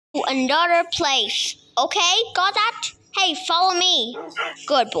another place. Okay, got that? Hey, follow me.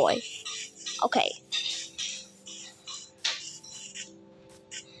 Good boy. Okay.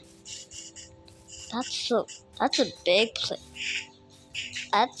 That's a big place.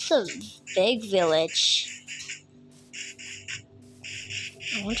 That's a big village.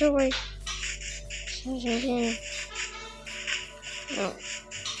 I wonder where. Oh.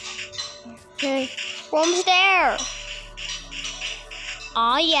 Okay, Rome's there.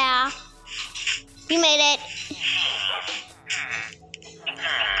 Oh yeah, we made it.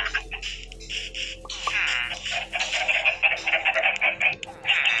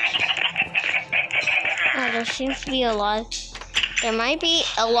 Oh, there seems to be a lot. There might be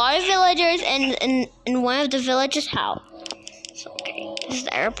a lot of villagers in one of the villages' house. So, okay, this is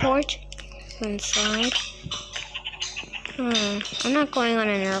the airport. Inside. I'm not going on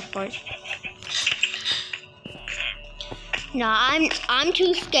an airport. No, I'm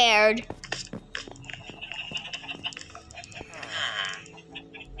too scared.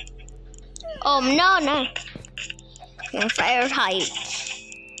 Oh no. Fire heights.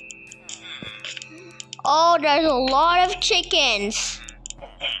 Oh, there's a lot of chickens.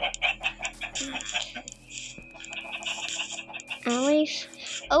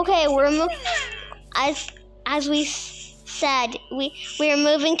 Okay, as we said, we're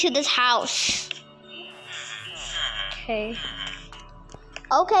moving to this house. Okay.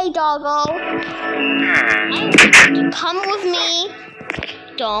 Okay, doggo. Come with me.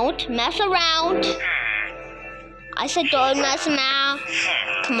 Don't mess around. I said don't mess around.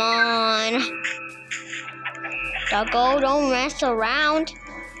 Come on. Doggo, don't mess around.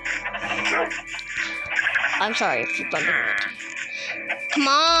 I'm sorry if you're bumping into me. Come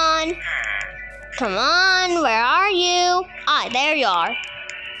on. Come on, where are you? Ah, there you are.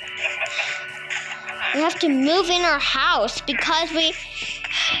 We have to move in our house because we...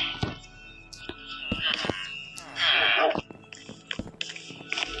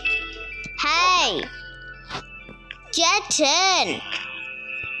 Hey! Get in!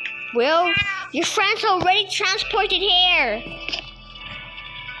 Well, your friend's already transported here.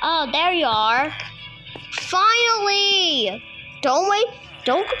 Oh, there you are. Finally! Don't wait.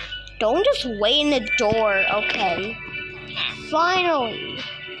 Don't just wait in the door, okay? Finally.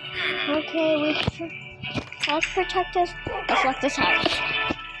 Okay, let's protect us. Let's lock this house.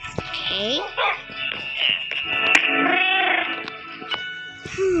 Okay.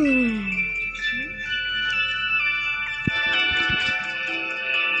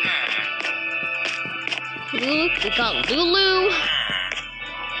 We got Lulu.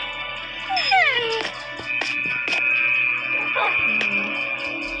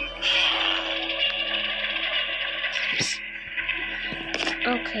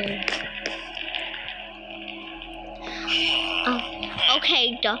 Okay.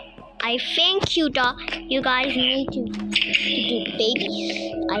 Okay, I think you guys need to do babies.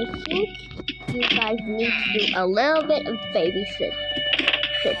 I think you guys need to do a little bit of babysitting.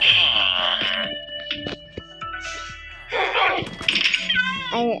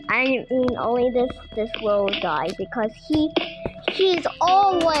 I mean only this little guy because he's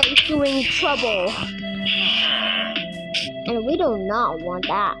always doing trouble. And we do not want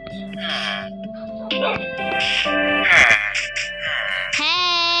that.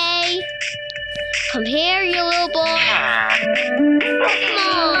 Hey! Come here, you little boy. Come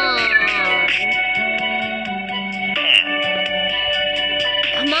on.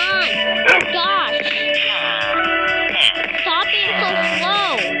 Come on. Oh, gosh. Stop being so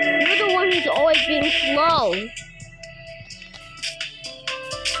slow. You're the one who's always being slow.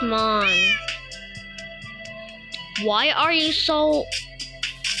 Come on. Why are you so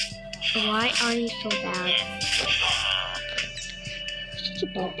bad? Such a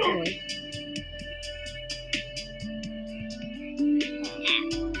bad boy.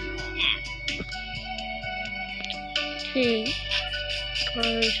 Okay.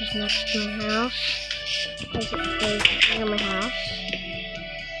 Garage is next to my house. Is near my house.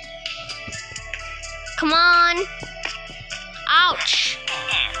 Come on! Ouch!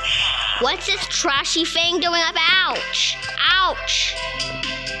 What's this trashy thing doing up? Ouch! Ouch!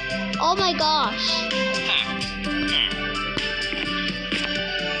 Oh my gosh!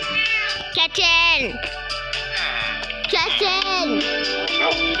 Get in! Get in!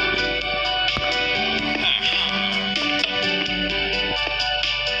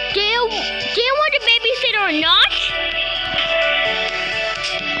 Do you want a babysitter or not?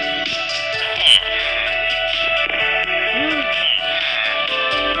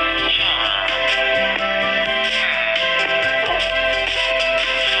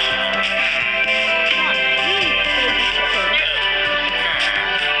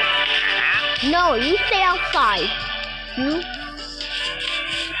 No, you stay outside. You.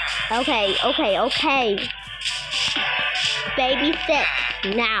 Okay. Babysit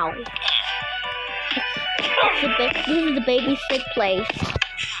now. This is the babysit place.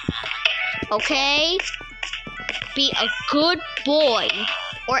 Okay? Be a good boy,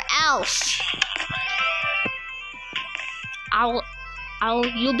 or else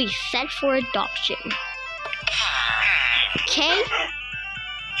you'll be sent for adoption. Okay?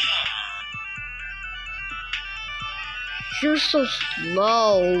 You're so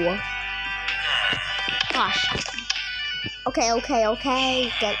slow. Gosh. Okay.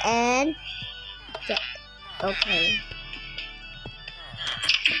 Get in. Okay.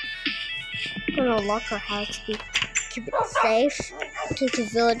 I'm gonna lock our house to keep it safe. In case a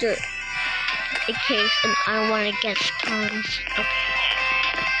villager, and I don't want to get storms. Okay.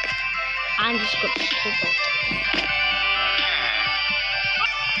 I'm just gonna skip it.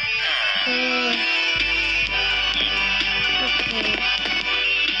 Okay.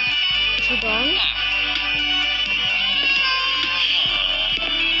 Is he done?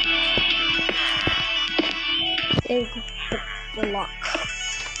 There you go. The lock.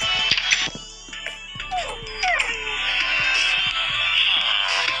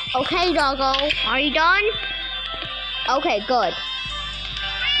 Okay, doggo. Are you done? Okay, good.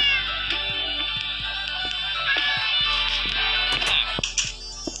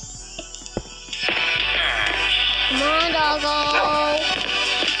 Come on, doggo.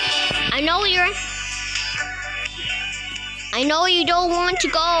 I know you don't want to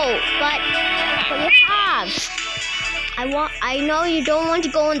go, but you have. I know you don't want to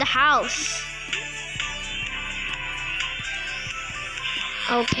go in the house.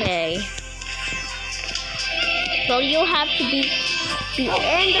 Okay. So you'll have to be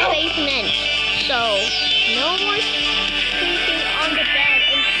in the basement. So no more sleeping on the bed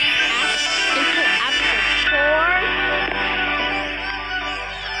until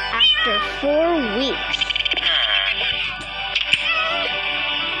after 4 weeks.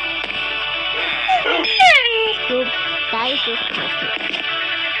 That is just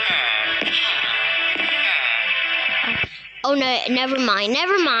oh no, never mind.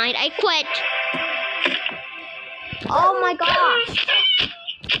 I quit. Oh my gosh.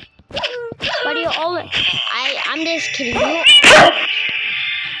 But I'm just kidding. You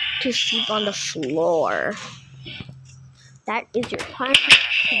to sleep on the floor. That is your punishment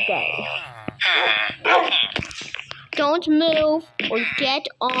today. Don't move or get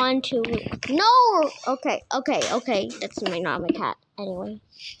onto it. No! Okay. That's not my cat. Anyway.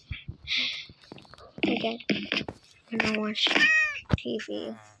 Okay. I'm gonna watch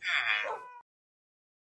TV.